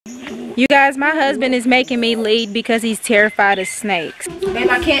You guys, my husband is making me lead because he's terrified of snakes. Babe,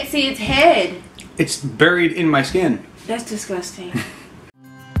 I can't see its head. It's buried in my skin. That's disgusting.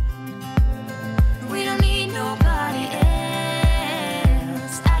 We don't need nobody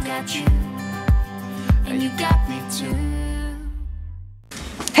else. I got you, and you got me too.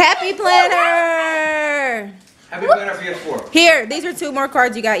 Happy Planner! Happy Planner for PS4. Here, these are 2 more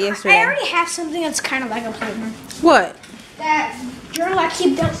cards you got yesterday. I already have something that's kind of like a planner. What? That journal I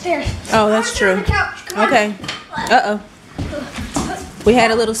keep downstairs. Oh, that's true. On the couch. Come Okay. Uh-oh. We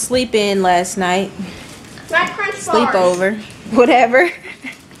had a little sleep in last night. My crunch bars. Sleepover. Whatever.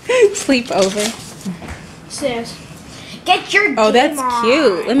 Sleepover. Says, get your Oh, that's game on.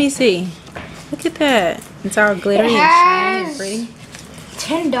 cute. Let me see. Look at that. It's all glittery It and shiny and has pretty.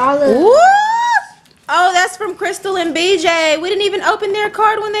 $10. Woo! Oh, that's from Crystal and BJ. We didn't even open their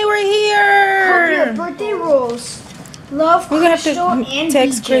card when they were Hope here. your birthday rules. Love, We're gonna have Crystal to and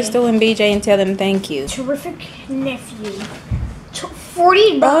text BJ. Crystal and BJ and tell them thank you. Terrific nephew.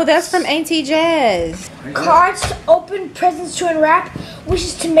 $40. Oh, that's from Auntie Jazz. Cards to open, presents to unwrap,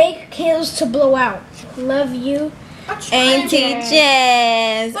 wishes to make, candles to blow out. Love you. Auntie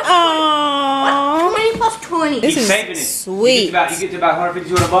Jazz. Aww. 20 plus 20. This Keep is saving it. sweet. You get to about 150,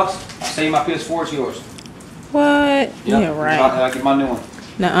 200 bucks. Say my PS4 is yours. What? Yeah, Yep. right. I get my new one.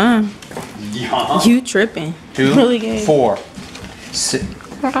 Nuh-uh. Yeah. You tripping. 2, Really good. 4, 6,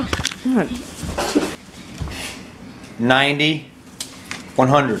 90,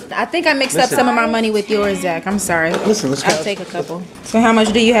 100. I think I mixed up some of my money with yours, Zach. I'm sorry. Listen, let's go. I'll take a couple. So how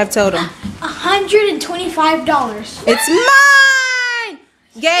much do you have total? $125. It's mine!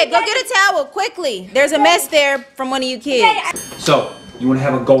 Gabe, go get a towel quickly. There's a mess there from one of you kids. So, you want to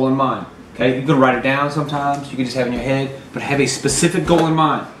have a goal in mind. Okay? You can write it down sometimes. You can just have it in your head. But have a specific goal in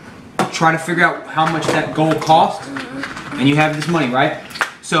mind. Try to figure out how much that goal costs. And you have this money, right?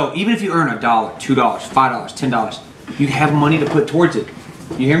 So, even if you earn $1, $2, $5, $10, you have money to put towards it.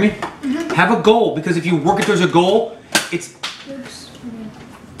 You hear me? Have a goal, because if you work it towards a goal, if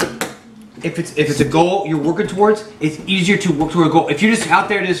it's a goal you're working towards, it's easier to work toward a goal. If you're just out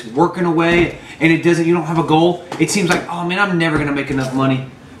there just working away and you don't have a goal, it seems like, oh man, I'm never gonna make enough money.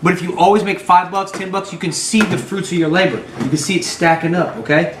 But if you always make $5, $10, you can see the fruits of your labor. You can see it stacking up,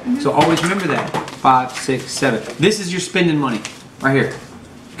 okay? So always remember that. 5, 6, 7. This is your spending money, right here,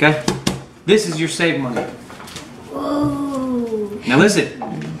 okay? This is your save money. Ooh. Now listen,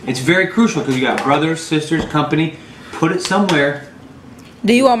 it's very crucial because you got brothers, sisters, company. Put it somewhere.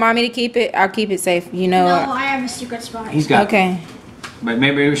 Do you want mommy to keep it? I'll keep it safe. You know. No, I have a secret spot. He's got it. Okay. But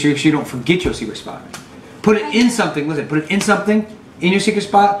maybe make sure you don't forget your secret spot. Put it in something. Listen, put it in something in your secret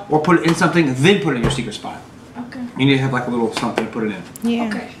spot, or put it in something, then put it in your secret spot. Okay. You need to have like a little something to put it in. Yeah.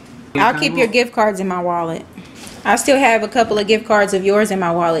 Okay. I'll keep your gift cards in my wallet. I still have a couple of gift cards of yours in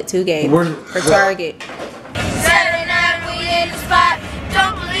my wallet too, Gabe. For Target. Saturday night we in the spot.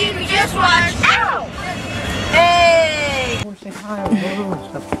 Don't believe me, just watch. Ow! Hey!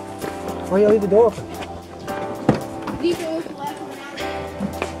 Why you leave the door open?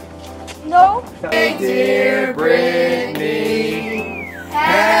 No? Hey dear Brittany,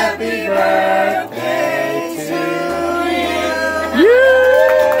 happy birthday to you.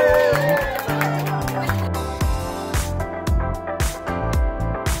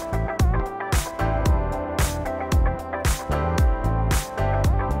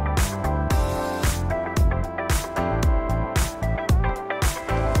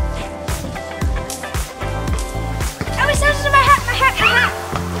 Oh, it sounds like my hat, my hat, my hat.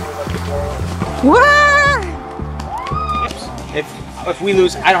 What? If we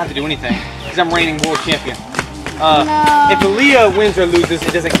lose, I don't have to do anything because I'm reigning world champion. If Aaliyah wins or loses,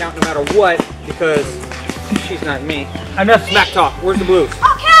 it doesn't count no matter what because she's not me. Enough smack talk. Where's the blues?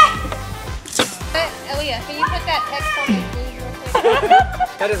 Okay. Aaliyah, can you put that text on the blues real quick?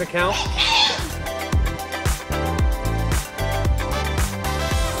 That doesn't count.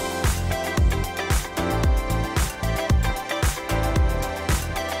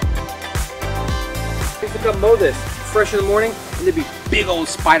 I used to come mow this fresh in the morning, and there'd be big old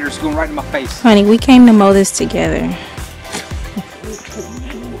spiders going right in my face. Honey, we came to mow this together.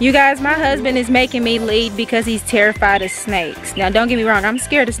 You guys, my husband is making me lead because he's terrified of snakes. Now, don't get me wrong, I'm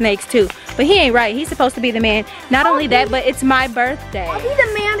scared of snakes too. But he ain't right. He's supposed to be the man. Not only that, but it's my birthday. I'll be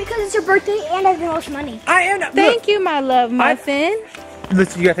the man because it's your birthday and I have the most money. I am not. Thank you, my love muffin.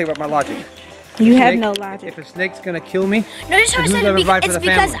 Listen, you gotta think about my logic. You have Snake- no logic. If a snake's gonna kill me, No, just how I Who's said gonna it. provide for It's the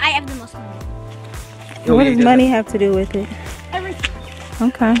because family? I have the most money. What does money have to do with it? Everything.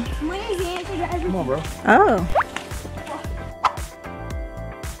 Okay. Money is the answer to everything. Come on, bro. Oh.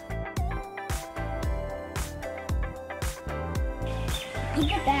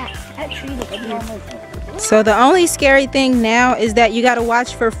 Look at that. That tree looks beautiful. So the only scary thing now is that you gotta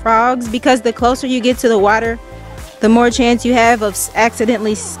watch for frogs, because the closer you get to the water, the more chance you have of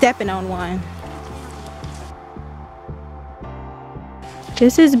accidentally stepping on one.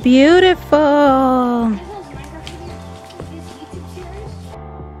 This is beautiful.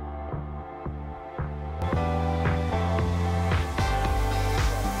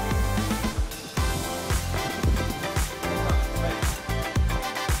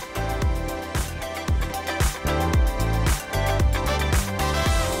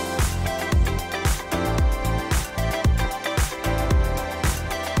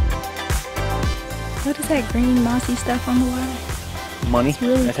 What is that green mossy stuff on the water? Money.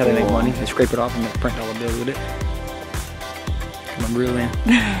 Really That's how they make cool. money. They scrape it off and they print dollar bills with it. Come on, reel in.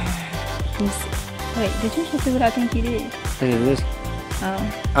 Wait, did you just do what I think you did? Look at this.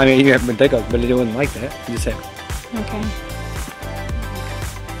 Oh, I mean, you haven't been think of, but it wasn't like that. You just said. okay.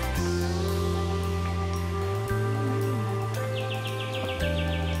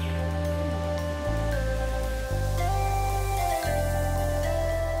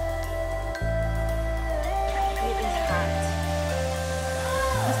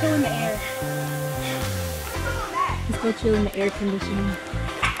 Let's go in the air. Let's go chill in the air conditioning.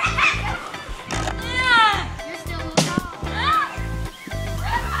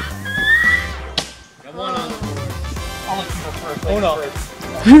 Oh no.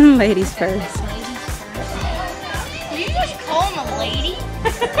 Ladies first. Did you just call him a lady?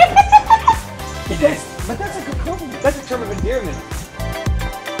 But that's a good compliment. That's a term of endearment.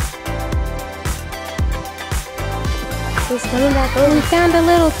 He's coming back over. We found a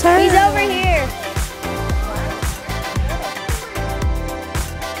little turtle. He's over here.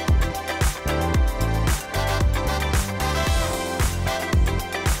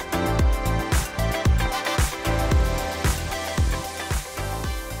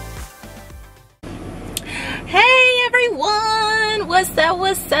 Hey everyone! What's up?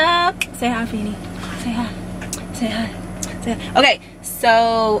 What's up? Say hi, Feeny. Say hi. Say hi. Say hi. Okay,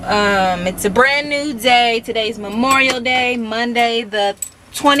 so it's a brand new day. Today's Memorial Day, Monday the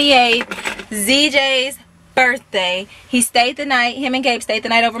 28th. ZJ's birthday. He stayed the night. Him and Gabe stayed the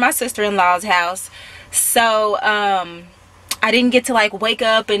night over my sister-in-law's house. So I didn't get to like wake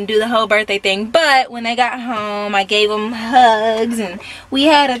up and do the whole birthday thing, but when they got home I gave him hugs and we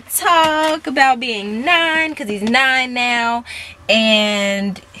had a talk about being 9, because he's 9 now,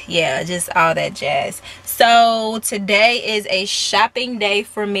 and yeah, just all that jazz. So today is a shopping day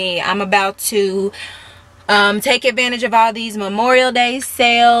for me. I'm about to take advantage of all these Memorial Day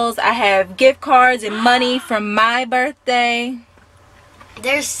sales. I have gift cards and money from my birthday.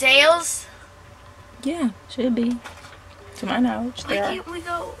 There's sales. Yeah, should be. To my knowledge, Why there are. can't we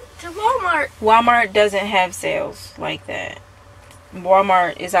go to Walmart? Walmart doesn't have sales like that.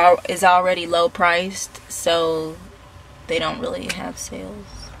 Walmart is already low priced, so they don't really have sales.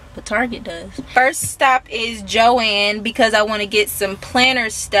 But Target does. First stop is Joann, because I want to get some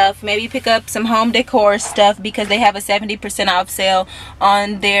planner stuff. Maybe pick up some home decor stuff, because they have a 70% off sale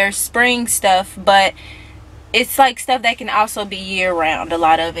on their spring stuff. But it's like stuff that can also be year-round, a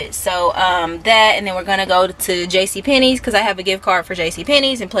lot of it. So that, and then we're gonna go to JCPenney's, because I have a gift card for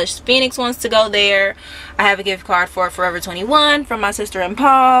JCPenney's, and plus Phoenix wants to go there. I have a gift card for Forever 21 from my sister and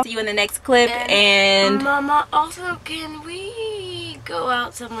Paul. See you in the next clip. And Mama, also, can we go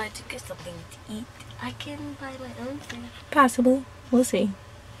out somewhere to get something to eat? I can buy my own food. possibly, we'll see.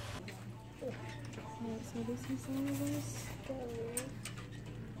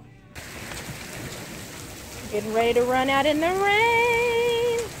 Getting ready to run out in the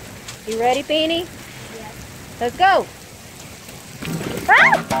rain. You ready, Beanie? Yeah. Let's go.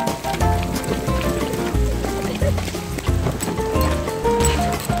 Ah!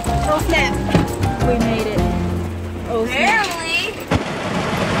 Oh snap. We made it. Oh snap. Barely.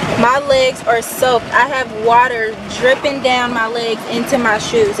 My legs are soaked. I have water dripping down my legs into my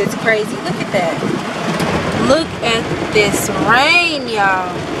shoes. It's crazy. Look at that. Look at this rain, y'all.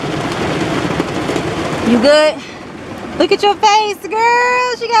 You good? Look at your face,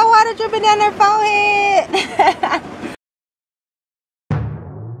 girl. She got water dripping down her forehead.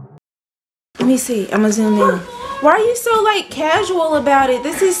 Let me see. I'm gonna zoom in. Why are you so like casual about it?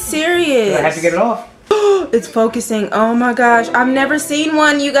 This is serious. I have to get it off. It's focusing. Oh my gosh. I've never seen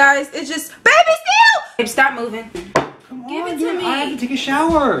one, you guys. It's just baby still. Babe, stop moving. Come Give on, it to me. I have to take a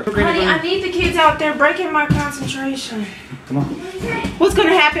shower. Honey, I need the kids out there breaking my concentration. Come on. What's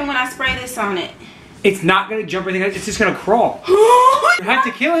gonna happen when I spray this on it? It's not gonna jump or anything. It's just gonna crawl. You have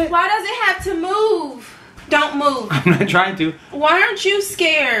to kill it. Why does it have to move? Don't move. I'm not trying to. Why aren't you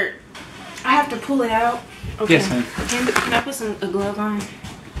scared? I have to pull it out. Okay. Yes, honey. Can I put a glove on?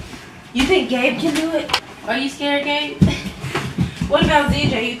 You think Gabe can do it? Are you scared, Gabe? What about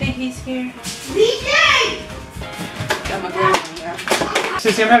ZJ? You think he's scared? ZJ! Got my gloves on, yeah.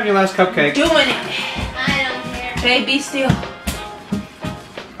 Sissy, I'm having your last cupcake. Doing it. I don't care. Babe, be still.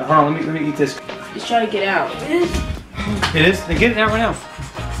 Hold on, let me eat this. Just try to get out. It is? Then get it out right now.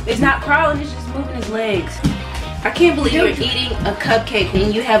 It's not crawling, it's just moving his legs. I can't believe you're eating a cupcake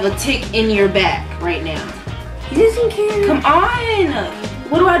and you have a tick in your back right now. He doesn't care. Come on!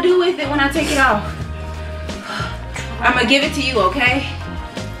 What do I do with it when I take it off? I'm gonna give it to you, okay?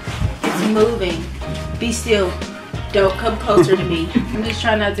 It's moving. Be still. Don't come closer to me. I'm just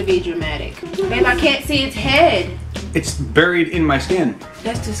trying not to be dramatic. Babe, I can't see its head. It's buried in my skin.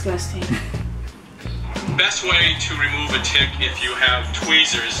 That's disgusting. Best way to remove a tick if you have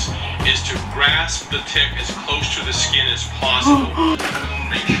tweezers is to grasp the tick as close to the skin as possible.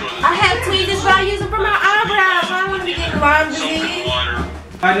 Make sure that I have tweezers, but I use them for my eyebrows. I don't want to be getting Lyme soap and disease. water.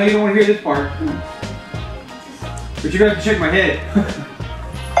 I know you don't want to hear this part. But you're gonna have to check my head.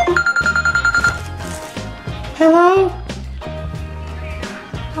 Hello?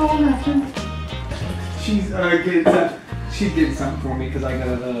 Oh, nothing. She's getting something for me because I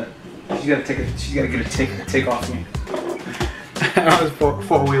gotta she's gotta get a tick off me. I was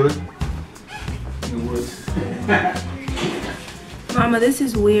four-wheeling in the woods. Mama, this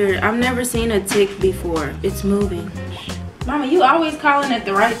is weird. I've never seen a tick before. It's moving. Mama, you always calling at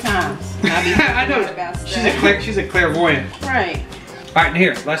the right times. I know. About stuff. She's a clairvoyant. Right. All right,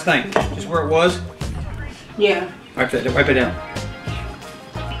 here, last thing. Just where it was. Yeah. Wipe it down.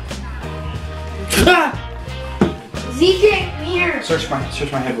 ZJ, come here. Search my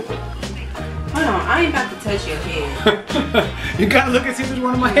head real quick. Hold on, I ain't about to touch your head. You gotta look and see if there's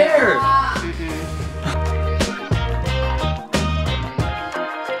one of my hairs.